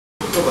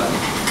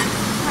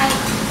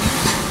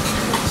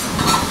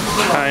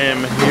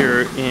am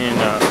here in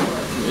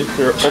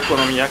Mr.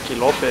 Okonomiyaki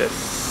Lopez.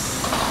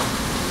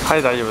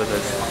 Hi,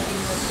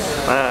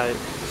 Hi.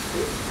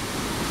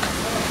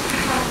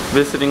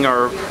 Visiting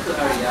our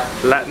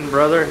Latin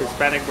brother,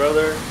 Hispanic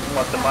brother in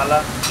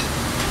Guatemala.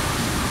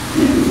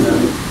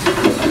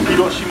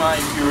 Hiroshima,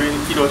 if you're in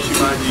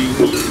Hiroshima, you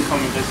need to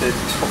come and visit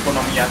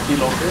Okonomiyaki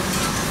Lopez.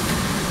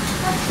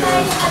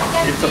 Because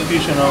it's a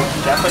fusion of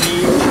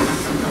Japanese,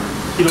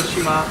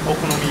 Hiroshima,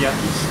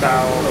 Okonomiyaki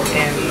style,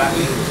 and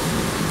Latin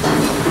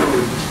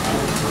food.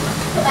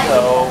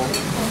 So,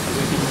 as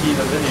you can see in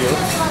the video,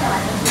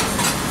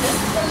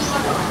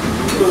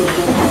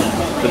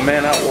 the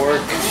man at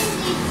work,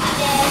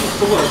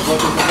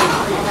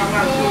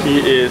 he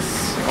is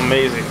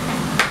amazing.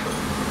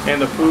 And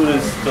the food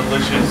is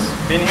delicious.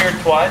 Been here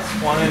twice,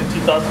 one in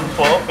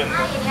 2012 and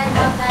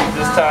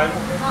this time.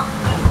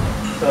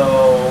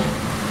 So,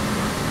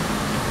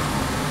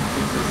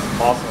 this is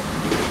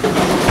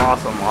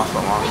awesome.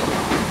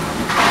 Awesome.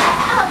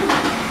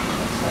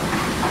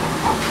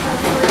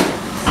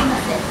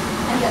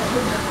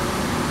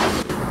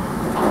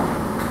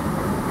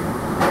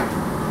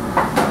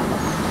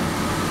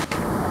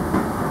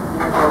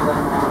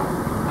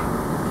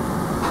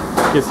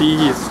 You see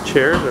his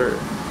chairs are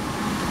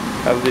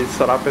have the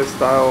sarape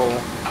style,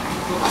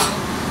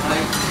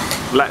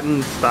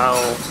 Latin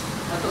style.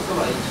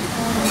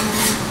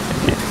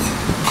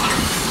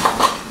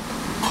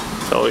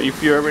 So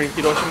if you're ever in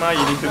Hiroshima,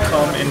 you need to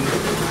come and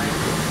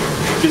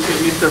visit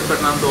Mr.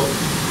 Fernando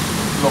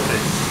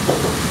Lopez,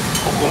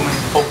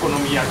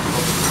 Okonomiyaki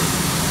Lopez.